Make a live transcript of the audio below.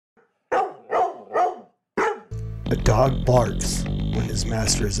A dog barks when his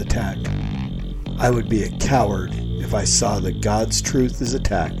master is attacked. I would be a coward if I saw that God's truth is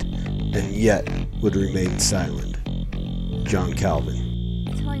attacked and yet would remain silent. John Calvin.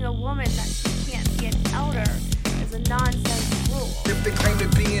 Telling a woman that she can't be an elder is a nonsense rule. If they claim to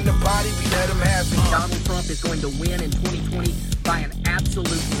be in the body, we let them have it. Donald Trump is going to win in 2020 by an absolute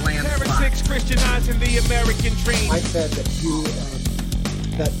landslide. Heretics Christianizing the American dream. I said that you,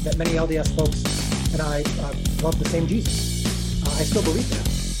 that many LDS folks and I love the same Jesus. I still believe that.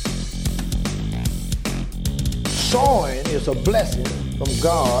 Sowing is a blessing from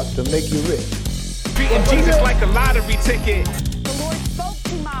God to make you rich. Beating Jesus like a lottery ticket. The Lord spoke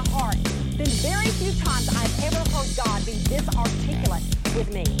to my heart. Been very few times I've ever heard God be this articulate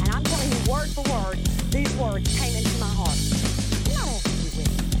with me. And I'm telling you word for word, these words came into my heart. I'm not asking you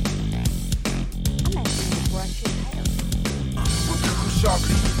with me. I'm asking you to brush your hair. We'll do them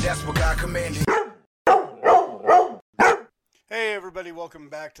sharply. That's what God commanded. Hey everybody, welcome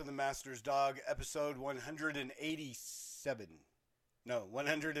back to the Master's Dog, episode 187. No,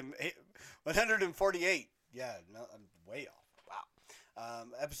 148. Yeah, no, I'm way off. Wow.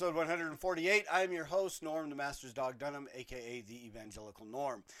 Episode 148. I'm your host, Norm, the Master's Dog Dunham, aka the Evangelical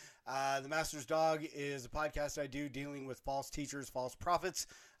Norm. The Master's Dog is a podcast I do dealing with false teachers, false prophets,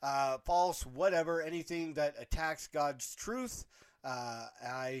 false whatever, anything that attacks God's truth.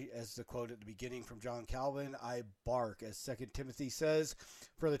 As the quote at the beginning from John Calvin, I bark, as 2 Timothy says,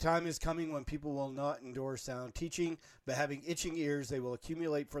 for the time is coming when people will not endure sound teaching, but having itching ears, they will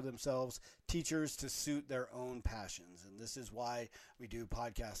accumulate for themselves teachers to suit their own passions. And this is why we do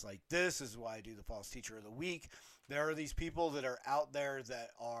podcasts like this. This is why I do the False Teacher of the Week. There are these people that are out there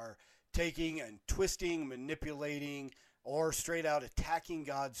that are taking and twisting, manipulating, or straight out attacking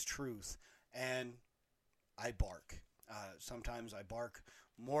God's truth. And I bark. Sometimes I bark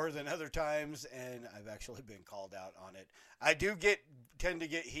more than other times, and I've actually been called out on it. I do tend to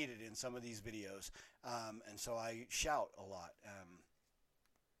get heated in some of these videos, and so I shout a lot.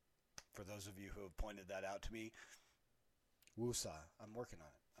 For those of you who have pointed that out to me, woosah, I'm working on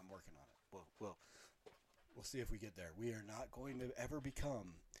it. We'll see if we get there. We are not going to ever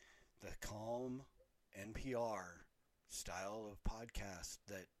become the calm NPR style of podcast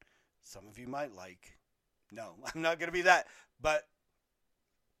that some of you might like. No, I'm not going to be that, but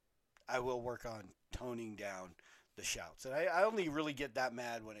I will work on toning down the shouts. And I only really get that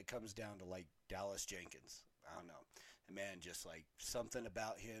mad when it comes down to, like, Dallas Jenkins. I don't know. The man, just, like, something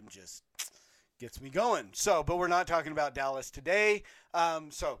about him just gets me going. So, but we're not talking about Dallas today.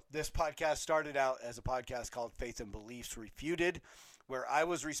 So this podcast started out as a podcast called Faith and Beliefs Refuted, where I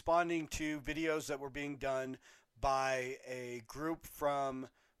was responding to videos that were being done by a group from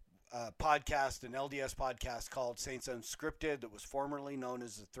podcast, an LDS podcast called Saints Unscripted that was formerly known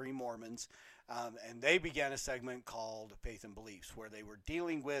as the Three Mormons, and they began a segment called Faith and Beliefs where they were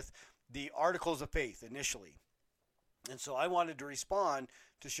dealing with the Articles of Faith initially. And so I wanted to respond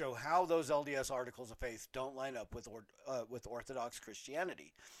to show how those LDS Articles of Faith don't line up with Orthodox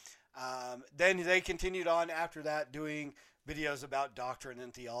Christianity. Then they continued on after that doing videos about doctrine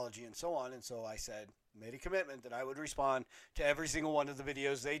and theology and so on, and so I made a commitment that I would respond to every single one of the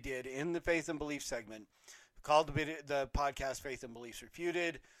videos they did in the Faith and Belief segment, called the podcast Faith and Beliefs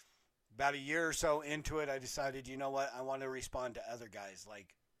Refuted. About a year or so into it, I decided, you know what, I want to respond to other guys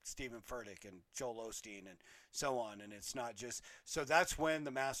like Stephen Furtick and Joel Osteen and so on, and it's not just, so that's when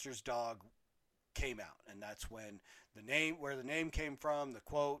the Master's Dog came out, and that's when where the name came from, the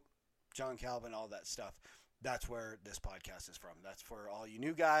quote, John Calvin, all that stuff, that's where this podcast is from. That's for all you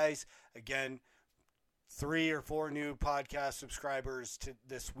new guys. Again, 3 or 4 new podcast subscribers to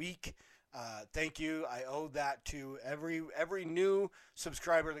this week. Thank you. I owe that to every new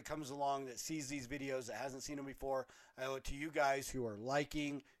subscriber that comes along that sees these videos that hasn't seen them before. I owe it to you guys who are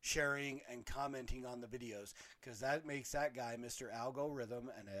liking, sharing, and commenting on the videos, because that makes that guy Mr. Algorithm,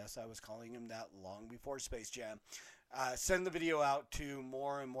 and yes, I was calling him that long before Space Jam. Send the video out to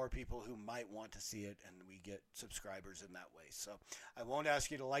more and more people who might want to see it, and we get subscribers in that way. So I won't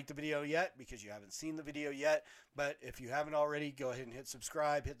ask you to like the video yet because you haven't seen the video yet, but if you haven't already, go ahead and hit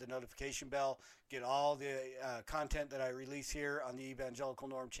subscribe, hit the notification bell, get all the content that I release here on the Evangelical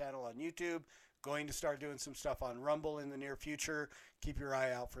Norm channel on YouTube. Going to start doing some stuff on Rumble in the near future. Keep your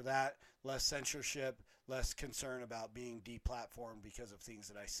eye out for that. Less censorship, less concern about being deplatformed because of things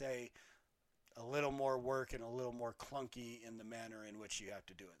that I say. A little more work and a little more clunky in the manner in which you have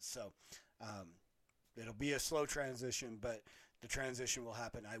to do it. So it'll be a slow transition, but the transition will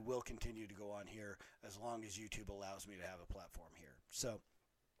happen. I will continue to go on here as long as YouTube allows me to have a platform here. So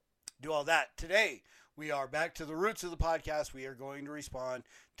do all that. Today, we are back to the roots of the podcast. We are going to respond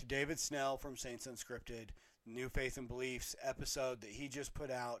to David Snell from Saints Unscripted. New Faith and Beliefs episode that he just put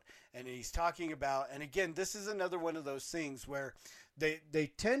out, and he's talking about, and again, this is another one of those things where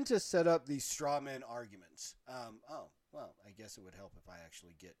they tend to set up these straw man arguments. Well, I guess it would help if I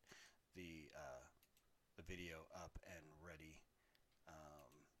actually get the video up and ready.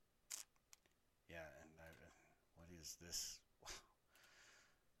 What is this?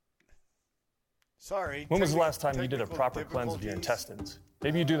 Sorry. When was the last time you did a technical proper cleanse of your difficulties. intestines?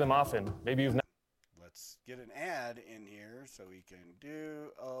 Maybe you do them often. Maybe you've not. Let's get an ad in here so we can do.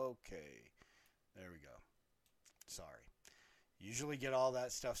 Okay. There we go. Sorry. Usually get all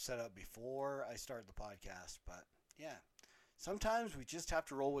that stuff set up before I start the podcast, but yeah. Sometimes we just have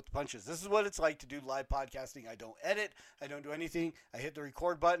to roll with the punches. This is what it's like to do live podcasting. I don't edit. I don't do anything. I hit the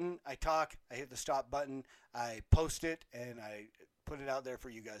record button. I talk. I hit the stop button. I post it, and I put it out there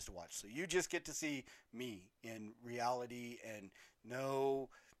for you guys to watch. So you just get to see me in reality and no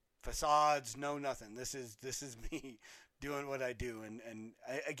facades, no nothing. This is me doing what I do. And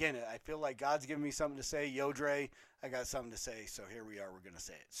again, I feel like God's giving me something to say. Yo, Dre, I got something to say. So here we are. We're going to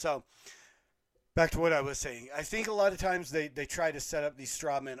say it. So back to what I was saying. I think a lot of times they try to set up these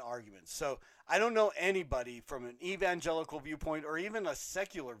straw man arguments. So I don't know anybody from an evangelical viewpoint or even a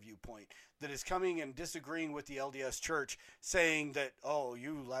secular viewpoint that is coming and disagreeing with the LDS Church saying that, oh,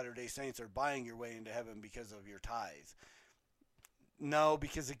 you Latter-day Saints are buying your way into heaven because of your tithe. No,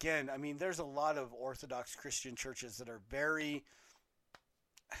 because again, I mean, there's a lot of Orthodox Christian churches that are very,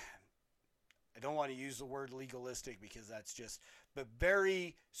 I don't want to use the word legalistic because that's just, but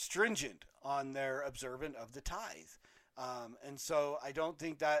very stringent on their observance of the tithe. And so I don't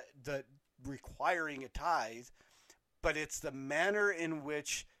think that requiring a tithe, but it's the manner in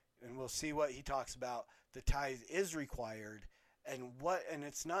which, and we'll see what he talks about, the tithe is required, and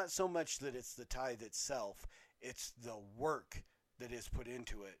it's not so much that it's the tithe itself, it's the work that is put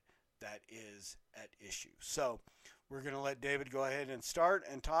into it that is at issue. So we're going to let David go ahead and start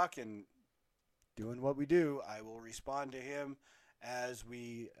and talk, and doing what we do, I will respond to him as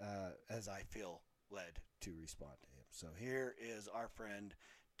I feel led to respond to him. So here is our friend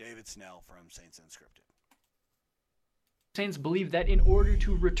David Snell from Saints Unscripted. Saints believe that in order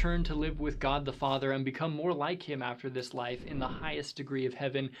to return to live with God the Father and become more like Him after this life in the highest degree of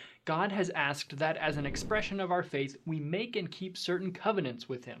heaven, God has asked that as an expression of our faith, we make and keep certain covenants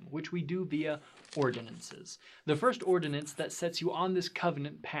with Him, which we do via ordinances. The first ordinance that sets you on this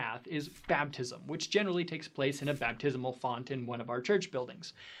covenant path is baptism, which generally takes place in a baptismal font in one of our church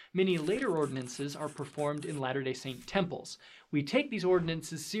buildings. Many later ordinances are performed in Latter-day Saint temples. We take these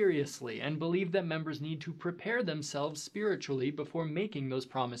ordinances seriously and believe that members need to prepare themselves spiritually before making those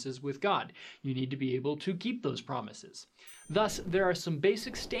promises with God. You need to be able to keep those promises. Thus, there are some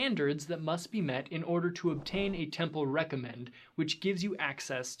basic standards that must be met in order to obtain a temple recommend, which gives you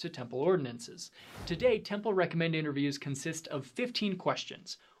access to temple ordinances. Today, temple recommend interviews consist of 15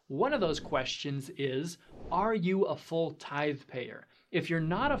 questions. One of those questions is, are you a full tithe payer? If you're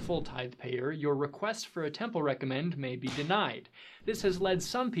not a full tithe payer, your request for a temple recommend may be denied. This has led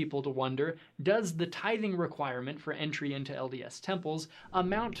some people to wonder, does the tithing requirement for entry into LDS temples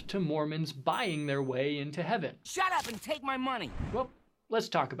amount to Mormons buying their way into heaven? Shut up and take my money. Well, let's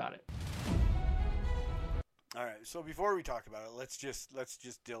talk about it. All right, so before we talk about it, let's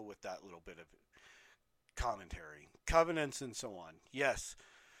just deal with that little bit of commentary. Covenants and so on. Yes.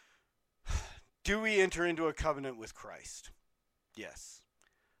 Do we enter into a covenant with Christ? Yes.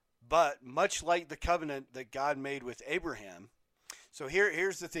 But much like the covenant that God made with Abraham, so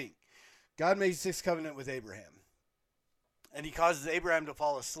here's the thing. God made this covenant with Abraham, and he causes Abraham to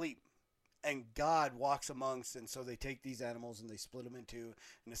fall asleep, and God walks amongst, and so they take these animals and they split them in two,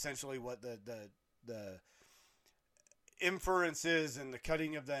 and essentially what the inference is, and the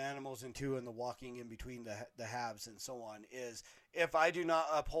cutting of the animals in two and the walking in between the halves and so on is, if I do not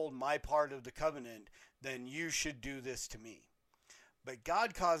uphold my part of the covenant, then you should do this to me. But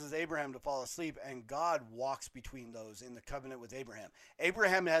God causes Abraham to fall asleep, and God walks between those in the covenant with Abraham.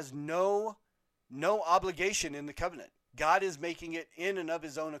 Abraham has no obligation in the covenant. God is making it in and of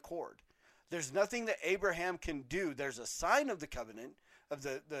his own accord. There's nothing that Abraham can do. There's a sign of the covenant, of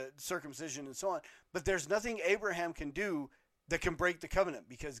the circumcision and so on, but there's nothing Abraham can do that can break the covenant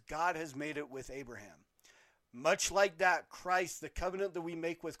because God has made it with Abraham. Much like that, Christ, the covenant that we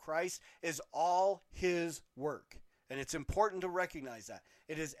make with Christ, is all his work. And it's important to recognize that.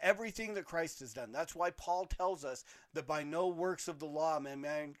 It is everything that Christ has done. That's why Paul tells us that by no works of the law may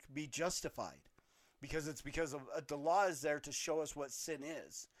man be justified. Because it's because of the law is there to show us what sin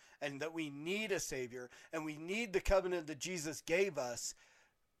is. And that we need a Savior. And we need the covenant that Jesus gave us.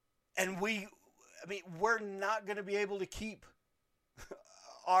 And we're not going to be able to keep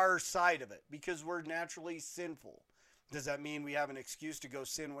our side of it because we're naturally sinful. Does that mean we have an excuse to go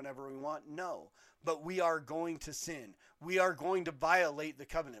sin whenever we want? No. But we are going to sin. We are going to violate the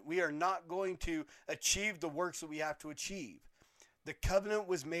covenant. We are not going to achieve the works that we have to achieve. The covenant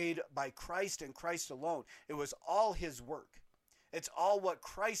was made by Christ and Christ alone. It was all his work. It's all what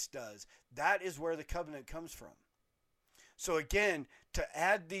Christ does. That is where the covenant comes from. So again, to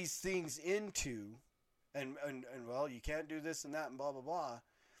add these things into, and well, you can't do this and that and blah, blah, blah,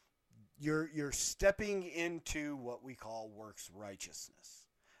 you're stepping into what we call works righteousness.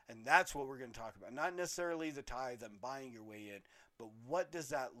 And that's what we're going to talk about. Not necessarily the tithe and buying your way in, but what does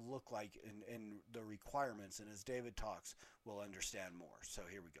that look like in the requirements? And as David talks, we'll understand more. So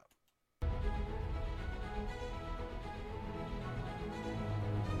here we go.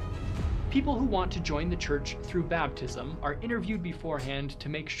 People who want to join the church through baptism are interviewed beforehand to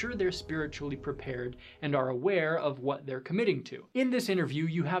make sure they're spiritually prepared and are aware of what they're committing to. In this interview,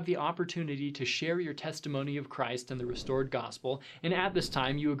 you have the opportunity to share your testimony of Christ and the restored gospel, and at this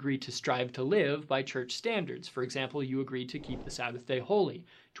time you agree to strive to live by church standards. For example, you agree to keep the Sabbath day holy,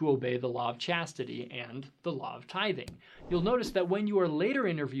 to obey the law of chastity, and the law of tithing. You'll notice that when you are later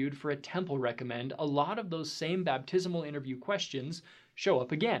interviewed for a temple recommend, a lot of those same baptismal interview questions show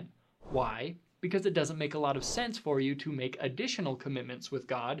up again. Why? Because it doesn't make a lot of sense for you to make additional commitments with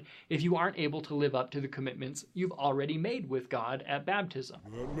God if you aren't able to live up to the commitments you've already made with God at baptism.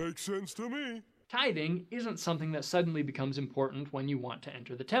 That makes sense to me. Tithing isn't something that suddenly becomes important when you want to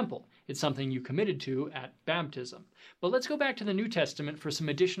enter the temple. It's something you committed to at baptism. But let's go back to the New Testament for some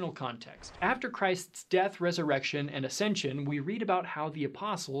additional context. After Christ's death, resurrection, and ascension, we read about how the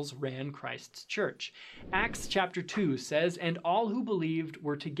apostles ran Christ's church. Acts chapter 2 says, "And all who believed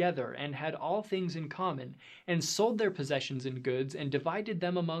were together and had all things in common, and sold their possessions and goods and divided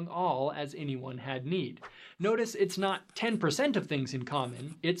them among all as anyone had need." Notice it's not 10% of things in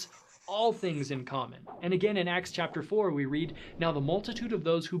common, it's all things in common. And again in Acts chapter 4 we read, "Now the multitude of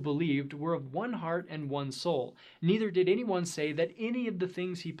those who believed were of one heart and one soul. Neither did anyone say that any of the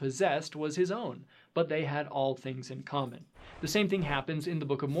things he possessed was his own, but they had all things in common." The same thing happens in the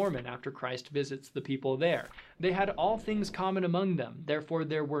Book of Mormon after Christ visits the people there. They had all things common among them. Therefore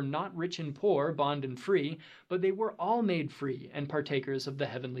there were not rich and poor, bond and free, but they were all made free and partakers of the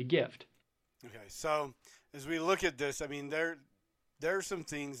heavenly gift. Okay, so as we look at this, I mean, there are some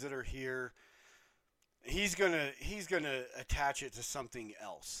things that are here. He's gonna attach it to something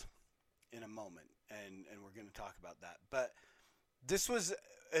else in a moment, and we're gonna talk about that. But this was,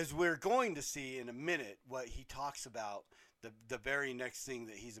 as we're going to see in a minute, what he talks about, the very next thing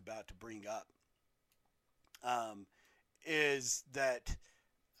that he's about to bring up, is that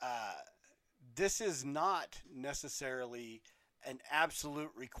this is not necessarily an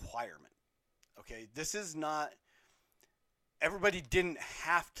absolute requirement. Okay, this is not. Everybody didn't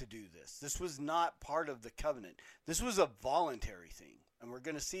have to do this. This was not part of the covenant. This was a voluntary thing. And we're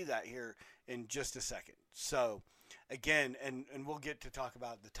going to see that here in just a second. So, again, and we'll get to talk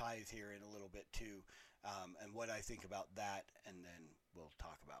about the tithe here in a little bit too, and what I think about that, and then we'll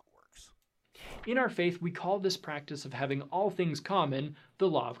talk about works. In our faith, we call this practice of having all things common the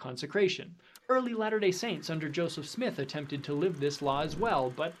law of consecration. Early Latter-day Saints under Joseph Smith attempted to live this law as well,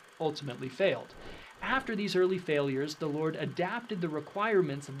 but ultimately failed. After these early failures, the Lord adapted the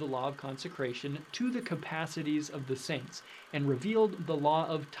requirements of the law of consecration to the capacities of the saints and revealed the law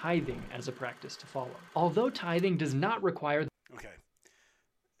of tithing as a practice to follow. Although tithing does not require... Okay.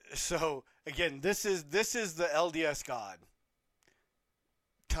 So, again, this is the LDS God.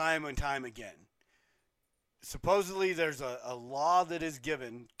 Time and time again. Supposedly there's a law that is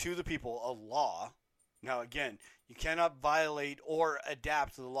given to the people, a law. Now, again, you cannot violate or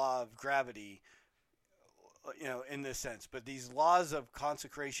adapt the law of gravity, in this sense, but these laws of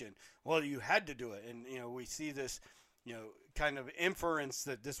consecration, well, you had to do it. And, we see this, kind of inference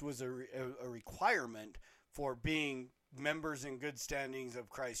that this was a requirement for being members in good standings of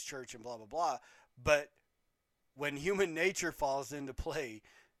Christ's church and blah, blah, blah. But when human nature falls into play,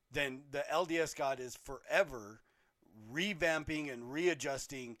 then the LDS God is forever revamping and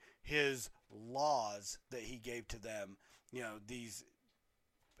readjusting his laws that he gave to them, these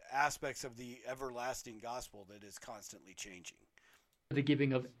aspects of the everlasting gospel that is constantly changing. The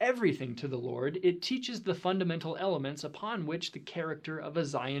giving of everything to the Lord, it teaches the fundamental elements upon which the character of a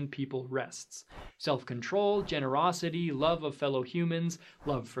Zion people rests. Self-control, generosity, love of fellow humans,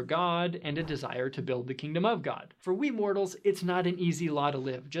 love for God, and a desire to build the kingdom of God. For we mortals, it's not an easy law to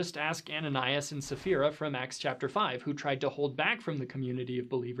live. Just ask Ananias and Sapphira from Acts chapter 5, who tried to hold back from the community of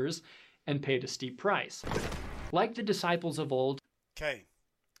believers and paid a steep price. Like the disciples of old... Okay,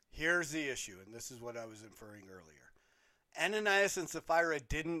 here's the issue, and this is what I was inferring earlier. Ananias and Sapphira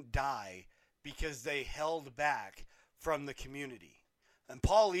didn't die because they held back from the community. And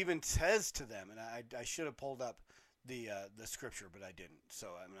Paul even says to them, and I should have pulled up the scripture, but I didn't, so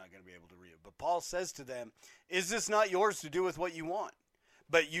I'm not going to be able to read it. But Paul says to them, is this not yours to do with what you want?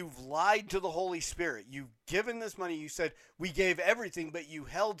 But you've lied to the Holy Spirit. You've given this money. You said, we gave everything, but you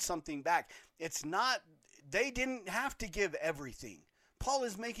held something back. It's not, they didn't have to give everything. Paul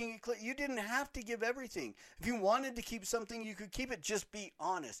is making it clear, you didn't have to give everything. If you wanted to keep something, you could keep it. Just be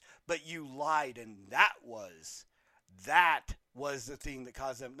honest. But you lied, and that was the thing that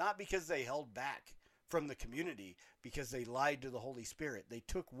caused them, not because they held back from the community, because they lied to the Holy Spirit. They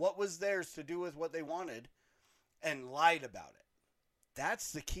took what was theirs to do with what they wanted and lied about it.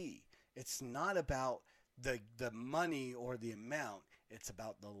 That's the key. It's not about the money or the amount. It's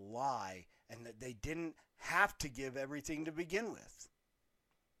about the lie, and that they didn't have to give everything to begin with.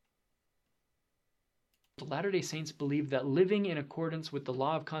 The Latter-day Saints believe that living in accordance with the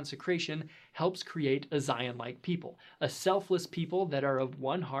law of consecration helps create a Zion-like people, a selfless people that are of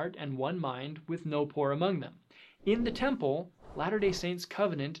one heart and one mind, with no poor among them. In the temple, Latter-day Saints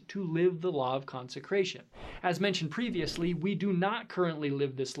covenant to live the law of consecration. As mentioned previously, we do not currently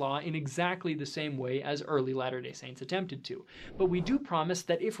live this law in exactly the same way as early Latter-day Saints attempted to, but we do promise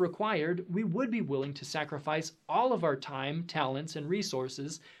that if required, we would be willing to sacrifice all of our time, talents, and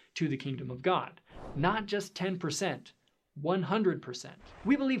resources to the kingdom of God. Not just 10%, 100%.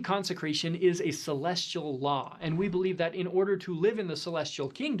 We believe consecration is a celestial law, and we believe that in order to live in the celestial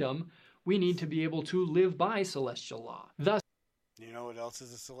kingdom, we need to be able to live by celestial law. Thus, you know what else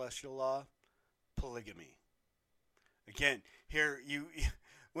is a celestial law? Polygamy. Again, here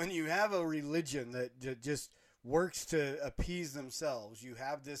when you have a religion that just works to appease themselves, you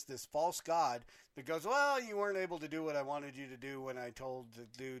have this false god that goes, well, you weren't able to do what I wanted you to do when I told the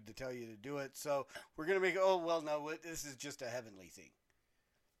dude to tell you to do it, so we're going to make, oh, well, no, this is just a heavenly thing.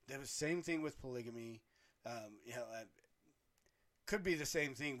 The same thing with polygamy. Could be the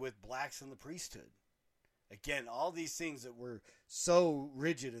same thing with blacks in the priesthood. Again, all these things that were so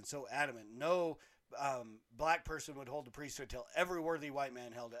rigid and so adamant. No black person would hold the priesthood till every worthy white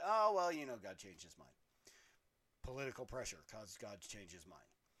man held it. Oh, well, God changed his mind. Political pressure caused God to change his mind.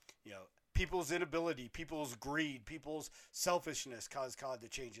 People's inability, people's greed, people's selfishness caused God to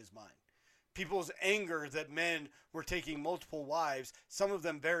change his mind. People's anger that men were taking multiple wives, some of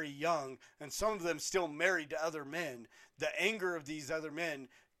them very young, and some of them still married to other men. The anger of these other men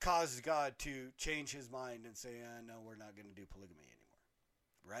caused God to change his mind and say, no, we're not going to do polygamy anymore.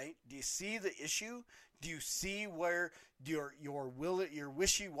 Right? Do you see the issue? Do you see where your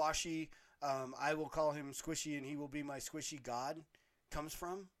wishy-washy, I will call him squishy and he will be my squishy God comes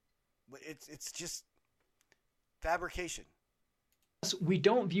from? It's just fabrication. We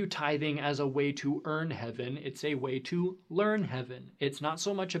don't view tithing as a way to earn heaven. It's a way to learn heaven. It's not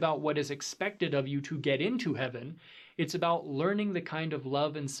so much about what is expected of you to get into heaven. It's about learning the kind of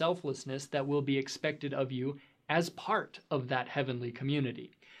love and selflessness that will be expected of you as part of that heavenly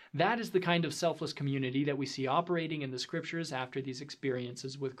community. That is the kind of selfless community that we see operating in the scriptures after these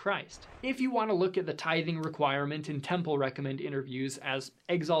experiences with Christ. If you want to look at the tithing requirement in temple recommend interviews as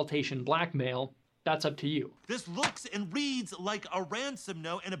exaltation blackmail, that's up to you. This looks and reads like a ransom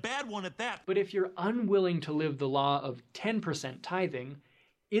note, and a bad one at that. But if you're unwilling to live the law of 10% tithing,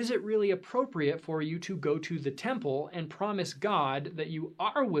 is it really appropriate for you to go to the temple and promise God that you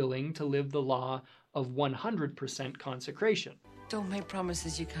are willing to live the law of 100% consecration? Don't make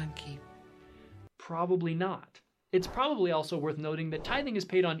promises you can't keep. Probably not. It's probably also worth noting that tithing is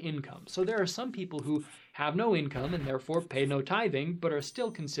paid on income, so there are some people who have no income and therefore pay no tithing, but are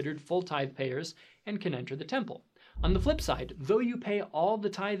still considered full tithe payers and can enter the temple. On the flip side, though you pay all the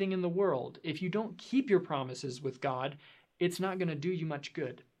tithing in the world, if you don't keep your promises with God, it's not going to do you much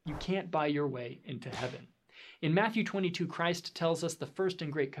good. You can't buy your way into heaven. In Matthew 22, Christ tells us the first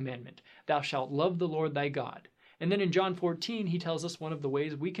and great commandment, thou shalt love the Lord thy God. And then in John 14, he tells us one of the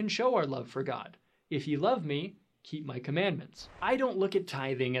ways we can show our love for God. If ye love me, keep my commandments. I don't look at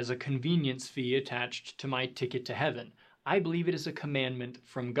tithing as a convenience fee attached to my ticket to heaven. I believe it is a commandment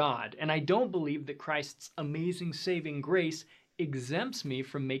from God, and I don't believe that Christ's amazing saving grace exempts me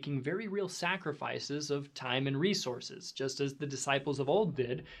from making very real sacrifices of time and resources, just as the disciples of old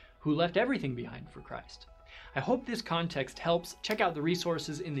did, who left everything behind for Christ. I hope this context helps. Check out the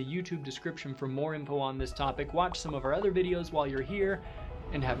resources in the YouTube description for more info on this topic. Watch some of our other videos while you're here,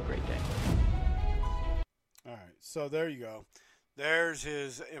 and have a great day. All right, so there you go. There's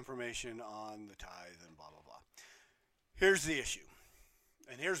his information on the tithe and blah, blah, blah. Here's the issue,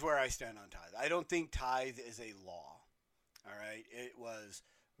 and here's where I stand on tithe. I don't think tithe is a law, all right? It was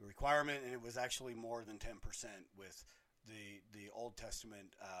a requirement, and it was actually more than 10% with the Old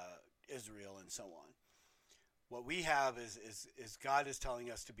Testament Israel and so on. What we have is God is telling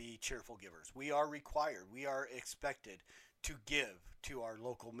us to be cheerful givers. We are required, we are expected to give to our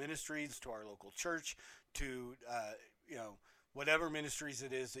local ministries, to our local church, to whatever ministries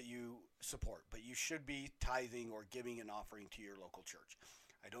it is that you support. But you should be tithing or giving an offering to your local church.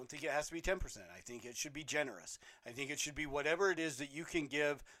 I don't think it has to be 10%. I think it should be generous. I think it should be whatever it is that you can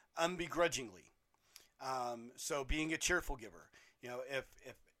give unbegrudgingly. So being a cheerful giver, if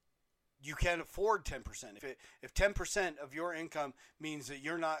you can't afford 10%, if 10% of your income means that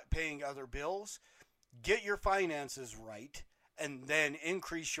you're not paying other bills, get your finances right and then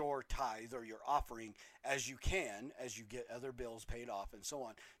increase your tithe or your offering as you can, as you get other bills paid off and so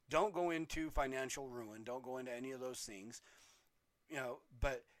on. Don't go into financial ruin. Don't go into any of those things.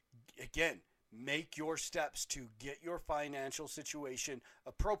 But again, make your steps to get your financial situation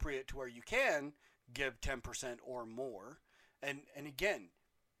appropriate to where you can give 10% or more. And again,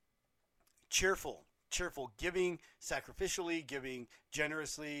 cheerful, giving sacrificially, giving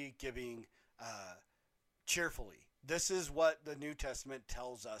generously, giving cheerfully. This is what the New Testament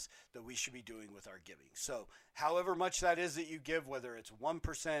tells us that we should be doing with our giving. So however much that is that you give, whether it's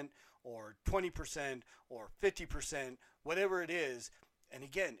 1% or 20% or 50%, whatever it is, and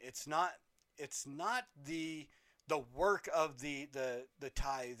again, it's not the work of the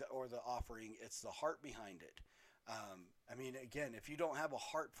tithe or the offering, it's the heart behind it. Again, if you don't have a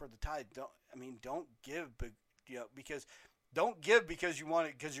heart for the tithe, don't give, because don't give because you want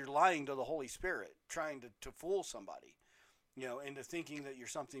it, because you're lying to the Holy Spirit, trying to fool somebody, into thinking that you're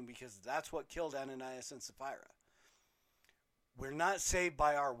something, because that's what killed Ananias and Sapphira. We're not saved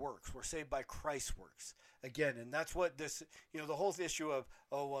by our works. We're saved by Christ's works. Again, and that's what this, the whole issue of,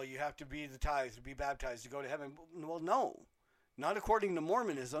 you have to be the tithe to be baptized to go to heaven. Well, no, not according to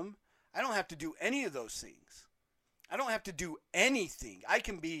Mormonism. I don't have to do any of those things. I don't have to do anything. I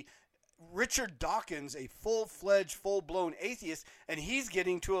can be Richard Dawkins, a full-fledged, full-blown atheist, and he's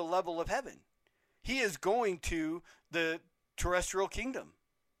getting to a level of heaven. He is going to the terrestrial kingdom.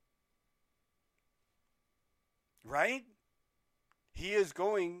 Right? He is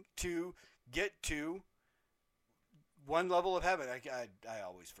going to get to one level of heaven. I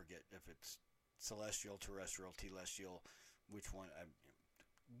always forget if it's celestial, terrestrial, telestial, which one.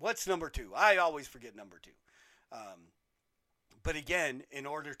 What's number 2? I always forget number 2. But again,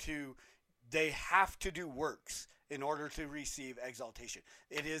 they have to do works in order to receive exaltation.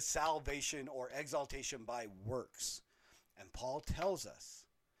 It is salvation or exaltation by works. And Paul tells us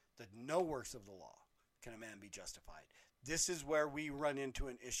that no works of the law can a man be justified. This is where we run into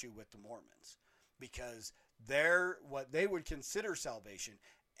an issue with the Mormons, because what they would consider salvation,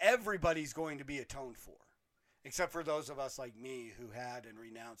 everybody's going to be atoned for, except for those of us like me who had and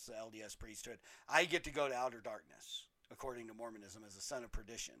renounced the LDS priesthood. I get to go to outer darkness, according to Mormonism, as a son of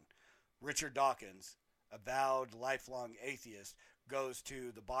perdition. Richard Dawkins, a vowed lifelong atheist, goes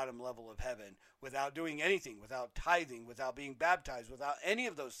to the bottom level of heaven without doing anything, without tithing, without being baptized, without any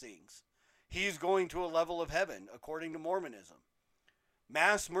of those things. He's going to a level of heaven, according to Mormonism.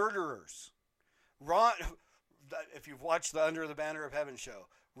 Mass murderers. Ron, if you've watched the Under the Banner of Heaven show,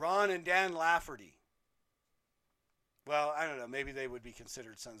 Ron and Dan Lafferty. Well, I don't know. Maybe they would be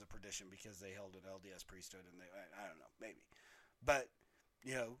considered sons of perdition because they held an LDS priesthood, and I don't know, maybe. But,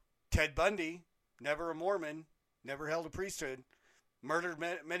 Ted Bundy, never a Mormon, never held a priesthood, murdered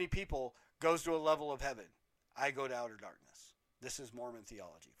many people, goes to a level of heaven. I go to outer darkness. This is Mormon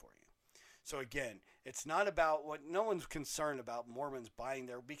theology for you. So again, it's not about what, no one's concerned about Mormons buying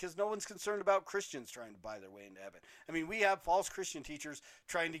because no one's concerned about Christians trying to buy their way into heaven. We have false Christian teachers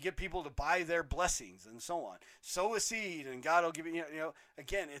trying to get people to buy their blessings and so on. Sow a seed and God will give you,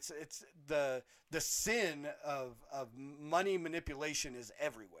 again, it's the sin of money manipulation is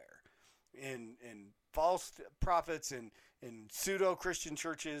everywhere in false prophets and in pseudo Christian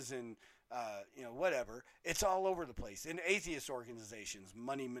churches and whatever. It's all over the place. In atheist organizations,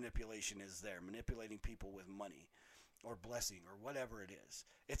 money manipulation is there, manipulating people with money or blessing or whatever it is.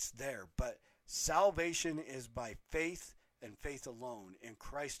 It's there. But salvation is by faith and faith alone, in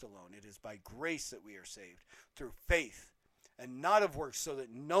Christ alone. It is by grace that we are saved, through faith and not of works, so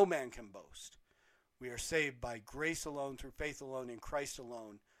that no man can boast. We are saved by grace alone, through faith alone, in Christ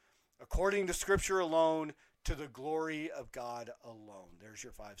alone, according to Scripture alone, to the glory of God alone. There's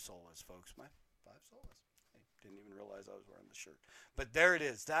your 5 solas, folks. My 5 solas. I didn't even realize I was wearing the shirt. But there it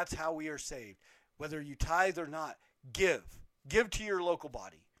is. That's how we are saved. Whether you tithe or not, give. Give to your local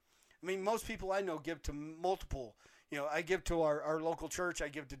body. Most people I know give to multiple. I give to our local church. I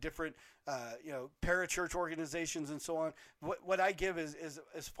give to different, parachurch organizations and so on. What I give is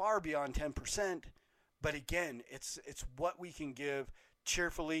far beyond 10%. But again, it's what we can give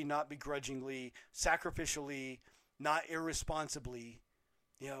cheerfully, not begrudgingly, sacrificially, not irresponsibly.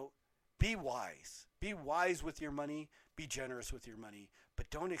 You know, be wise. Be wise with your money. Be generous with your money. But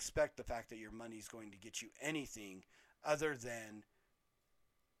don't expect the fact that your money is going to get you anything other than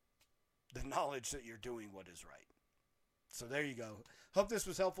the knowledge that you're doing what is right. So there you go. Hope this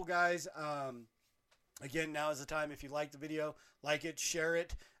was helpful, guys. Again, now is the time. If you like the video, like it, share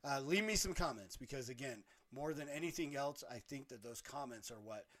it. Leave me some comments because, again, more than anything else, I think that those comments are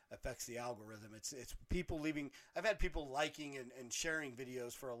what affects the algorithm. It's people leaving. I've had people liking and sharing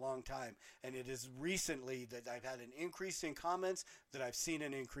videos for a long time, and it is recently that I've had an increase in comments that I've seen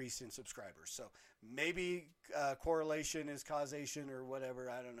an increase in subscribers. So maybe correlation is causation or whatever.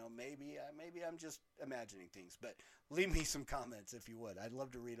 I don't know. Maybe I'm just imagining things, but leave me some comments if you would. I'd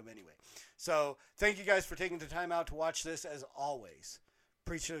love to read them anyway. So thank you guys for taking the time out to watch this. As always,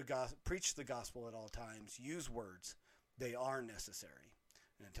 preach the gospel at all times. Use words. They are necessary.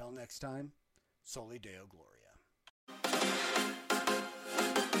 And until next time, Soli Deo Gloria.